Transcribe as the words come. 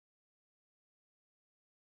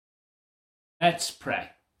Let's pray.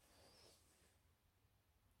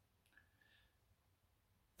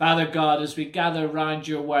 Father God, as we gather round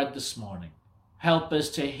your word this morning, help us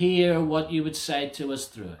to hear what you would say to us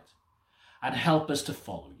through it, and help us to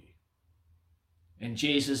follow you. In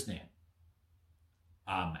Jesus' name,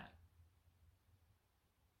 amen.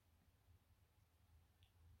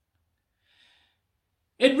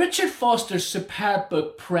 In Richard Foster's superb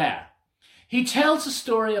book, Prayer, he tells the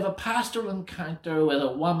story of a pastoral encounter with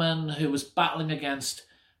a woman who was battling against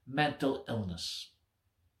mental illness.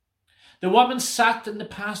 The woman sat in the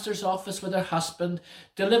pastor's office with her husband,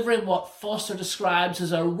 delivering what Foster describes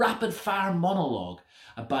as a rapid-fire monologue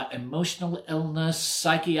about emotional illness,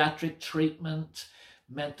 psychiatric treatment,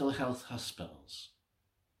 mental health hospitals.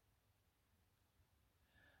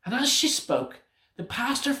 And as she spoke, the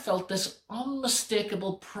pastor felt this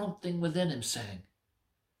unmistakable prompting within him saying,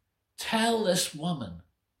 "Tell this woman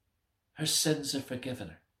her sins are forgiven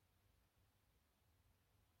her."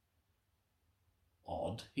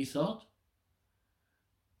 Odd, he thought.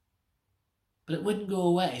 But it wouldn't go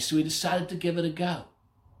away, so he decided to give it a go.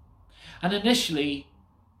 And initially,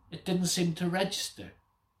 it didn't seem to register.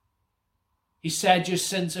 He said, "Your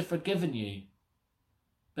sins are forgiven you."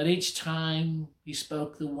 But each time he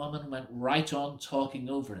spoke, the woman went right on talking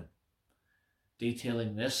over him,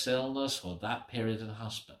 detailing this illness or that period in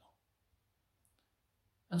hospital.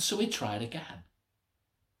 And so he tried again.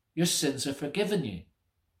 "Your sins are forgiven you,"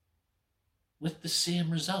 with the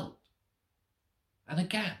same result. And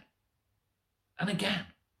again. And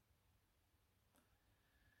again.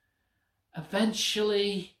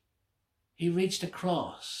 Eventually, he reached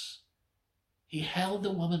across. He held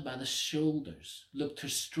the woman by the shoulders, looked her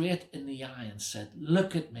straight in the eye and said,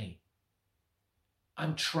 "Look at me.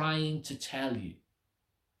 I'm trying to tell you.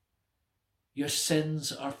 Your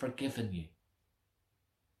sins are forgiven you."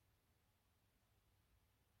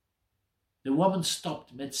 The woman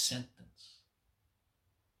stopped mid-sentence.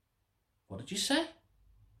 "What did you say?"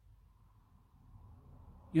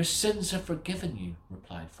 "Your sins are forgiven you,"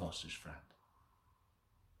 replied Foster's friend.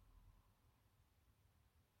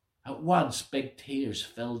 At once, big tears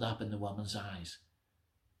filled up in the woman's eyes.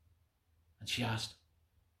 And she asked,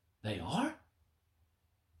 "They are?"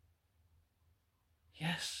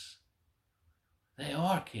 "Yes, they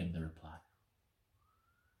are," came the reply.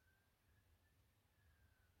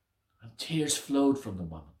 And tears flowed from the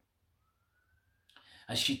woman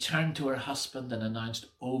as she turned to her husband and announced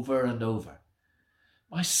over and over,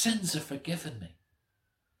 "My sins are forgiven me.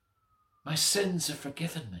 My sins are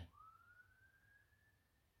forgiven me."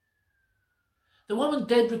 The woman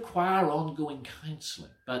did require ongoing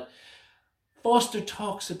counselling, but Foster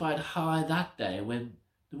talks about how that day, when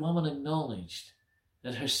the woman acknowledged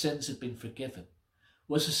that her sins had been forgiven,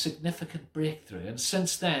 was a significant breakthrough, and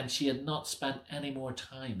since then she had not spent any more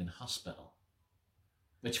time in hospital,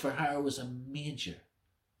 which for her was a major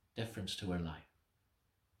difference to her life.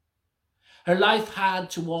 Her life had,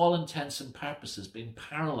 to all intents and purposes, been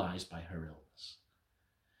paralysed by her illness.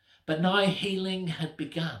 But now healing had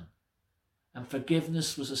begun, and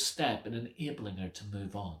forgiveness was a step in enabling her to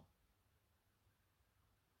move on.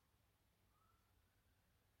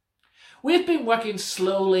 We've been working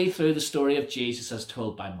slowly through the story of Jesus as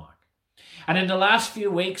told by Mark. And in the last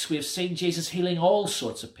few weeks, we've seen Jesus healing all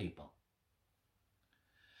sorts of people.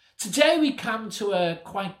 Today we come to a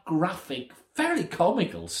quite graphic, very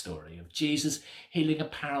comical story of Jesus healing a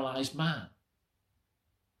paralysed man.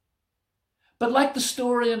 But like the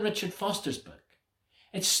story in Richard Foster's book,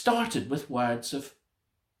 it started with words of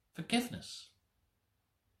forgiveness.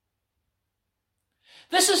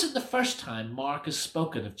 This isn't the first time Mark has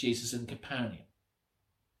spoken of Jesus in Capernaum.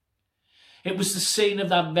 It was the scene of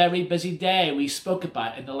that very busy day we spoke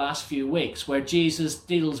about in the last few weeks, where Jesus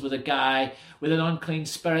deals with a guy with an unclean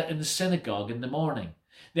spirit in the synagogue in the morning.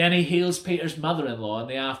 Then he heals Peter's mother-in-law in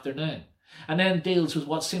the afternoon, and then deals with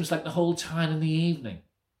what seems like the whole town in the evening.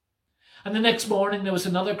 And the next morning there was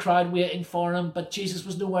another crowd waiting for him, but Jesus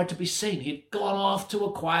was nowhere to be seen. He'd gone off to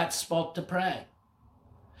a quiet spot to pray.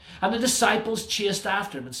 And the disciples chased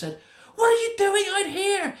after him and said, "What are you doing out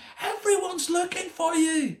here? Everyone's looking for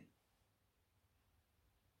you."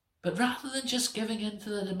 But rather than just giving in to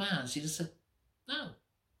the demands, Jesus said, "No,"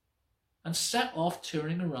 and set off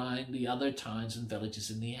touring around the other towns and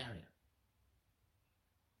villages in the area.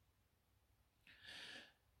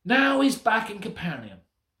 Now he's back in Capernaum.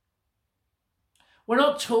 We're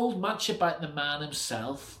not told much about the man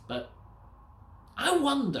himself, but I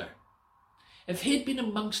wonder if he'd been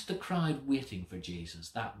amongst the crowd waiting for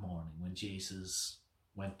Jesus that morning when Jesus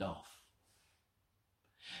went off.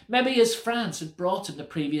 Maybe his friends had brought him the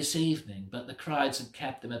previous evening, but the crowds had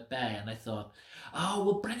kept him at bay, and they thought, oh,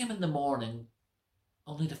 we'll bring him in the morning,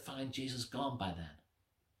 only to find Jesus gone by then.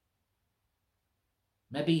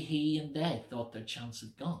 Maybe he and they thought their chance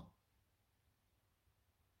had gone.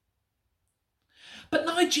 But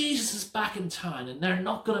now Jesus is back in town, and they're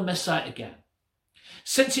not going to miss out again.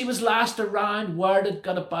 Since he was last around, word had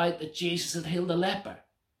got about that Jesus had healed a leper.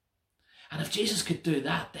 And if Jesus could do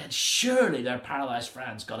that, then surely their paralysed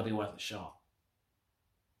friend's got to be worth a shot.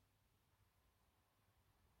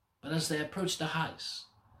 But as they approached the house,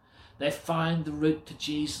 they found the route to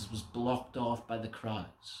Jesus was blocked off by the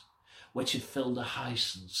crowds, which had filled the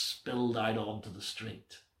house and spilled out onto the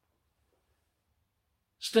street.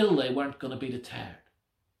 Still, they weren't going to be deterred.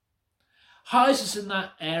 Houses in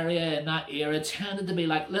that area, in that era, tended to be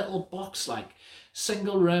like little box-like,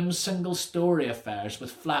 single-room, single-story affairs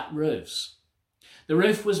with flat roofs. The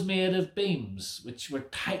roof was made of beams, which were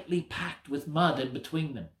tightly packed with mud in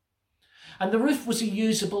between them. And the roof was a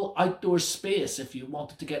usable outdoor space if you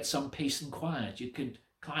wanted to get some peace and quiet. You could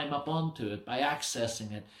climb up onto it by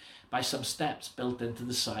accessing it by some steps built into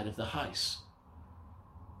the side of the house.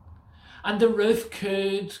 And the roof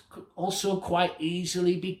could also quite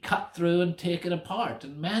easily be cut through and taken apart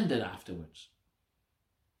and mended afterwards.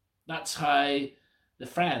 That's how the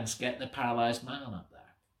friends get the paralysed man up there.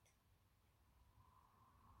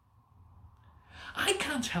 I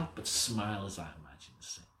can't help but smile as I imagine the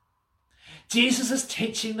scene. Jesus is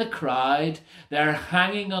teaching the crowd, they're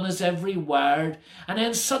hanging on his every word, and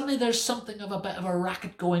then suddenly there's something of a bit of a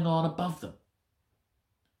racket going on above them.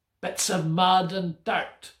 Bits of mud and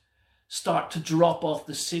dirt start to drop off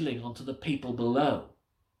the ceiling onto the people below,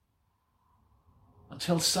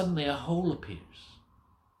 until suddenly a hole appears.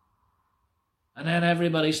 And then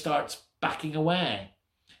everybody starts backing away,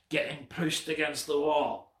 getting pushed against the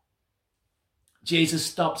wall. Jesus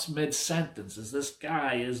stops mid-sentence as this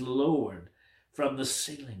guy is lowered from the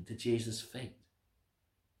ceiling to Jesus' feet.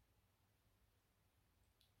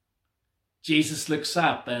 Jesus looks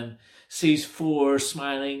up and sees 4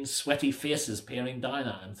 smiling, sweaty faces peering down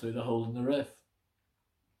at him through the hole in the roof.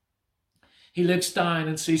 He looks down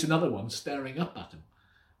and sees another one staring up at him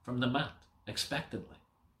from the mat, expectantly.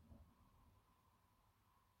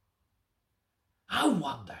 I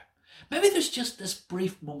wonder, maybe there's just this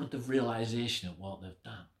brief moment of realization of what they've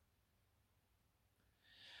done.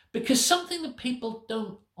 Because something that people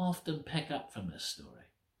don't often pick up from this story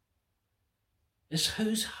is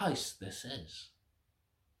whose house this is.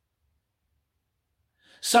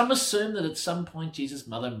 Some assume that at some point Jesus'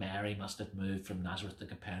 mother Mary must have moved from Nazareth to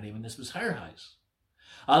Capernaum and this was her house.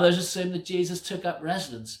 Others assume that Jesus took up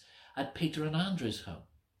residence at Peter and Andrew's home.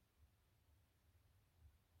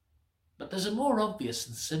 But there's a more obvious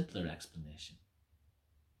and simpler explanation.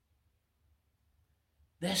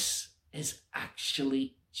 This is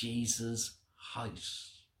actually Jesus'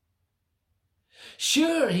 house.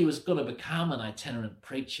 Sure, he was going to become an itinerant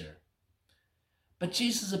preacher, but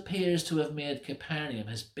Jesus appears to have made Capernaum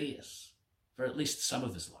his base for at least some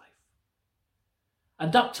of his life.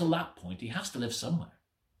 And up till that point, he has to live somewhere.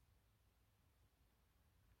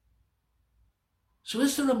 So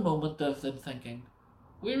is there a moment of them thinking,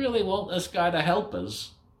 we really want this guy to help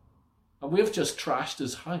us, and we've just trashed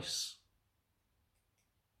his house?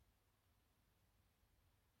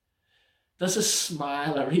 Does a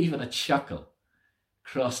smile or even a chuckle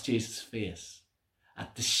cross Jesus' face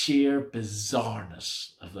at the sheer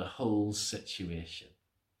bizarreness of the whole situation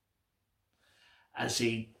as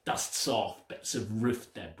he dusts off bits of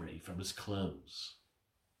roof debris from his clothes?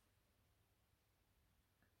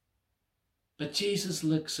 But Jesus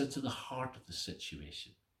looks into the heart of the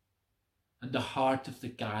situation and the heart of the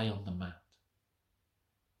guy on the mat.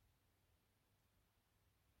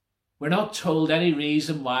 We're not told any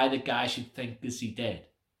reason why the guy should think as he did.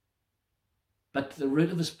 But the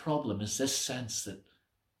root of his problem is this sense that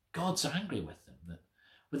God's angry with him, that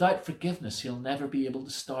without forgiveness he'll never be able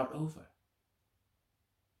to start over.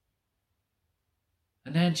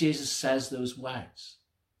 And then Jesus says those words,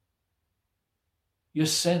 your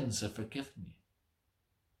sins are forgiven you.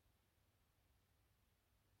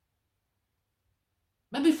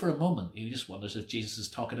 Maybe for a moment he just wonders if Jesus is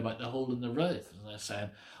talking about the hole in the roof. And they're saying,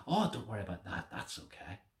 oh, don't worry about that, that's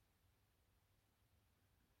okay.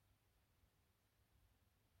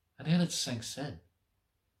 And then it sinks in.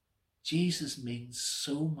 Jesus means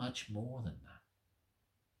so much more than that.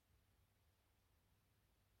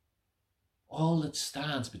 All that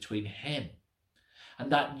stands between him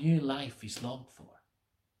and that new life he's longed for,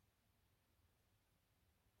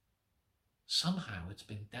 somehow it's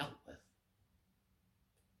been dealt with.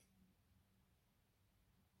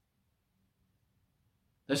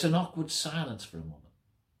 There's an awkward silence for a moment.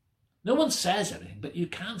 No one says anything, but you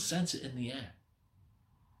can sense it in the air.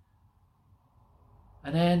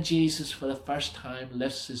 And then Jesus, for the first time,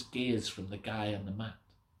 lifts his gaze from the guy on the mat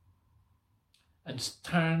and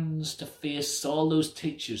turns to face all those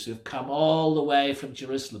teachers who have come all the way from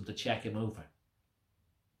Jerusalem to check him over.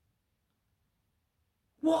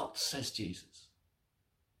 What? Says Jesus.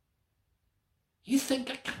 You think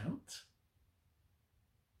I can't?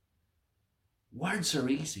 Words are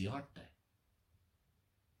easy, aren't they?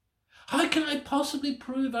 How can I possibly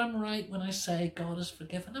prove I'm right when I say God has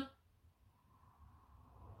forgiven him?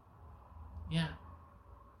 Yeah.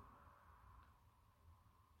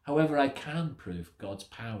 However, I can prove God's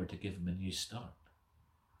power to give him a new start.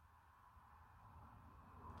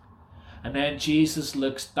 And then Jesus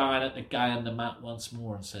looks down at the guy on the mat once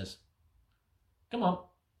more and says, come on,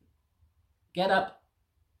 get up,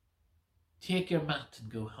 take your mat and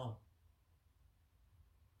go home.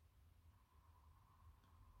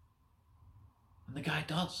 And the guy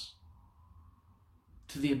does,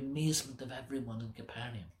 to the amazement of everyone in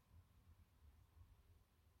Capernaum.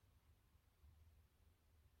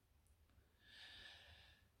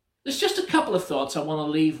 There's just a couple of thoughts I want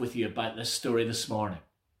to leave with you about this story this morning.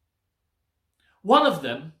 One of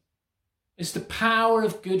them is the power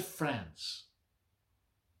of good friends.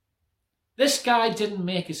 This guy didn't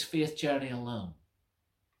make his faith journey alone.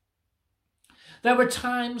 There were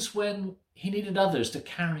times when he needed others to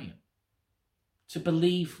carry him, to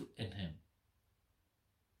believe in him,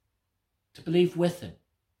 to believe with him,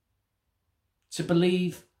 to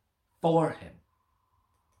believe for him.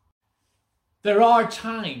 There are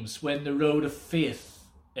times when the road of faith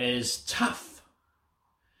is tough.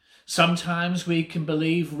 Sometimes we can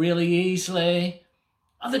believe really easily.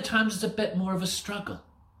 Other times it's a bit more of a struggle.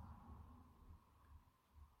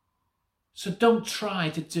 So don't try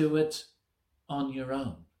to do it on your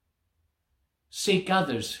own. Seek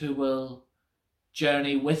others who will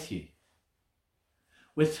journey with you,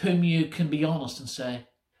 with whom you can be honest and say,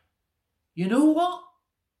 you know what?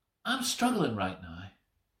 I'm struggling right now.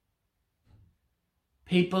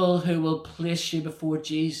 People who will place you before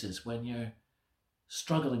Jesus when you're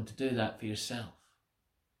struggling to do that for yourself.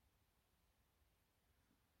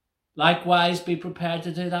 Likewise, be prepared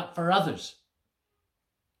to do that for others.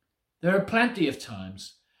 There are plenty of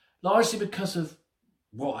times, largely because of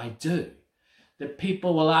what I do, that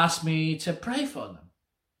people will ask me to pray for them.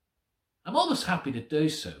 I'm always happy to do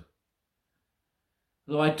so.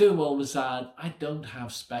 Though I do always add, I don't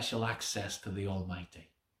have special access to the Almighty.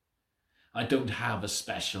 I don't have a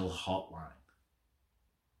special hotline.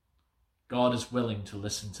 God is willing to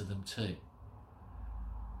listen to them too.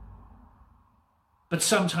 But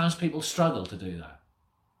sometimes people struggle to do that.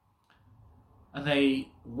 And they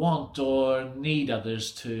want or need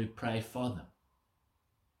others to pray for them.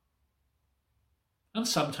 And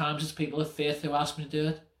sometimes it's people of faith who ask me to do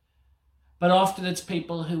it. But often it's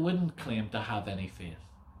people who wouldn't claim to have any faith.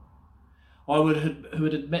 Or who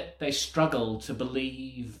would admit they struggle to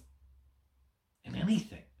believe in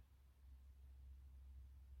anything.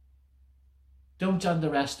 Don't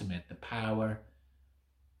underestimate the power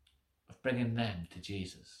of bringing them to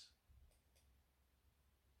Jesus.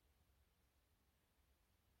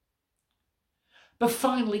 But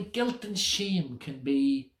finally, guilt and shame can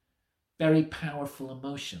be very powerful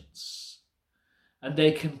emotions. And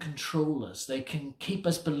they can control us. They can keep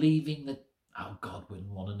us believing that, oh, God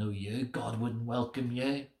wouldn't want to know you. God wouldn't welcome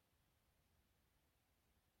you.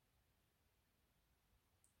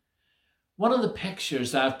 One of the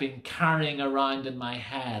pictures I've been carrying around in my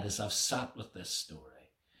head as I've sat with this story,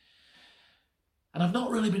 and I've not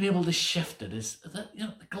really been able to shift it, is that,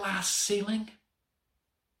 the glass ceiling.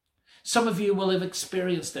 Some of you will have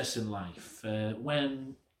experienced this in life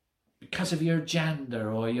when, because of your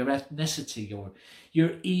gender or your ethnicity or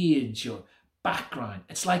your age or background,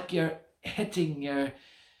 it's like you're hitting your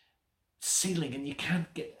ceiling and you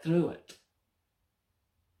can't get through it.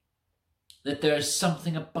 That there's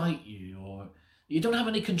something about you or you don't have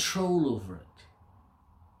any control over it.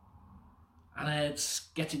 And it's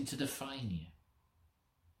getting to define you.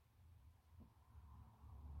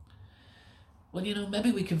 Well,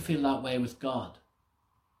 maybe we can feel that way with God.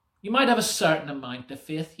 You might have a certain amount of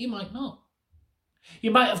faith, you might not. You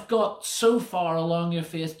might have got so far along your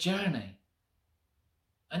faith journey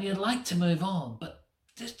and you'd like to move on, but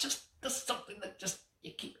there's something that just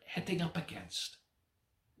you keep hitting up against.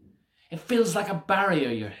 It feels like a barrier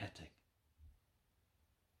you're hitting.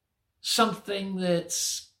 Something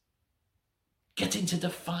that's getting to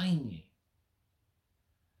define you.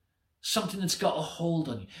 Something that's got a hold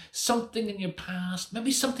on you. Something in your past,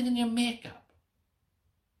 maybe something in your makeup.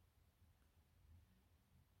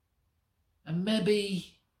 And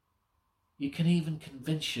maybe you can even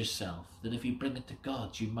convince yourself that if you bring it to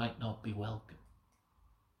God, you might not be welcome.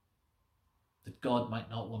 That God might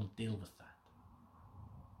not want to deal with that.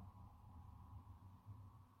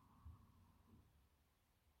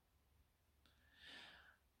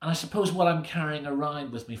 And I suppose what I'm carrying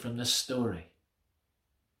around with me from this story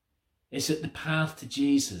is that the path to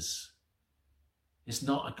Jesus is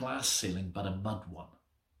not a glass ceiling, but a mud one.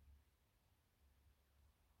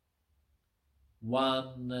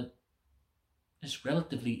 One that is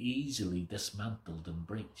relatively easily dismantled and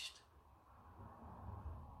breached.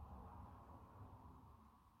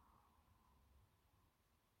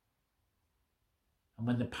 And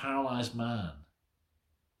when the paralyzed man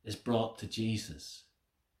is brought to Jesus,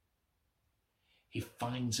 he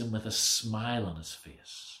finds him with a smile on his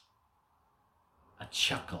face, a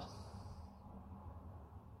chuckle,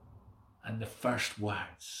 and the first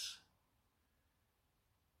words,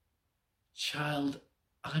 "Child,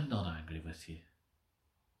 I'm not angry with you,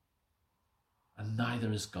 and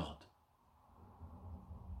neither is God.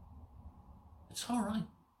 It's all right.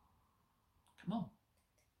 Come on."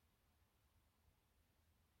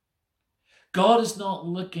 God is not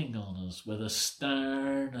looking on us with a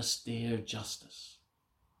stern, austere justice.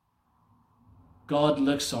 God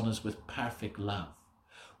looks on us with perfect love,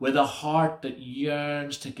 with a heart that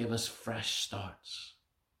yearns to give us fresh starts,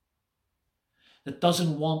 that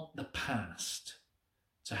doesn't want the past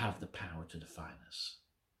to have the power to define us,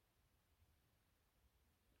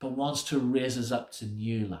 but wants to raise us up to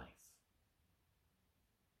new life,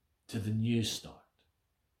 to the new start.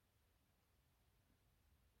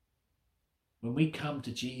 When we come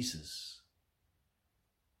to Jesus,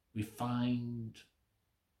 we find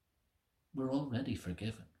we're already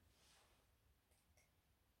forgiven.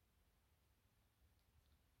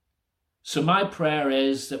 So my prayer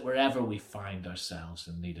is that wherever we find ourselves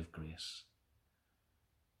in need of grace,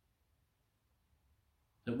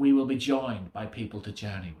 that we will be joined by people to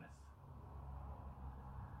journey with.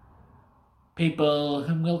 People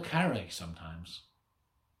whom we'll carry sometimes.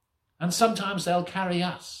 And sometimes they'll carry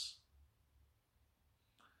us.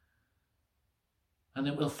 And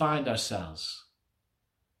then we'll find ourselves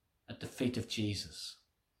at the feet of Jesus.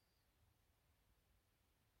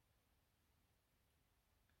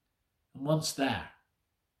 And once there,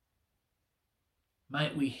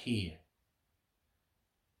 might we hear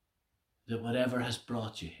that whatever has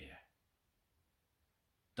brought you here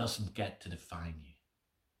doesn't get to define you.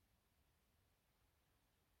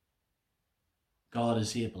 God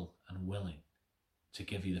is able and willing to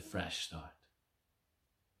give you the fresh start.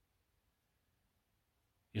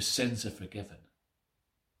 Your sins are forgiven.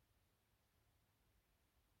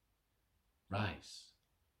 Rise.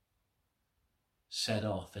 Set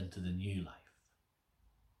off into the new life.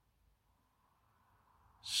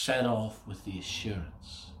 Set off with the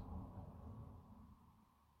assurance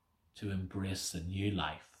to embrace the new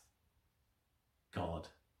life God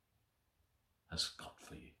has got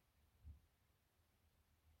for you.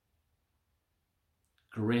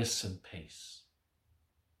 Grace and peace.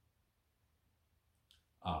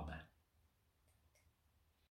 Amen.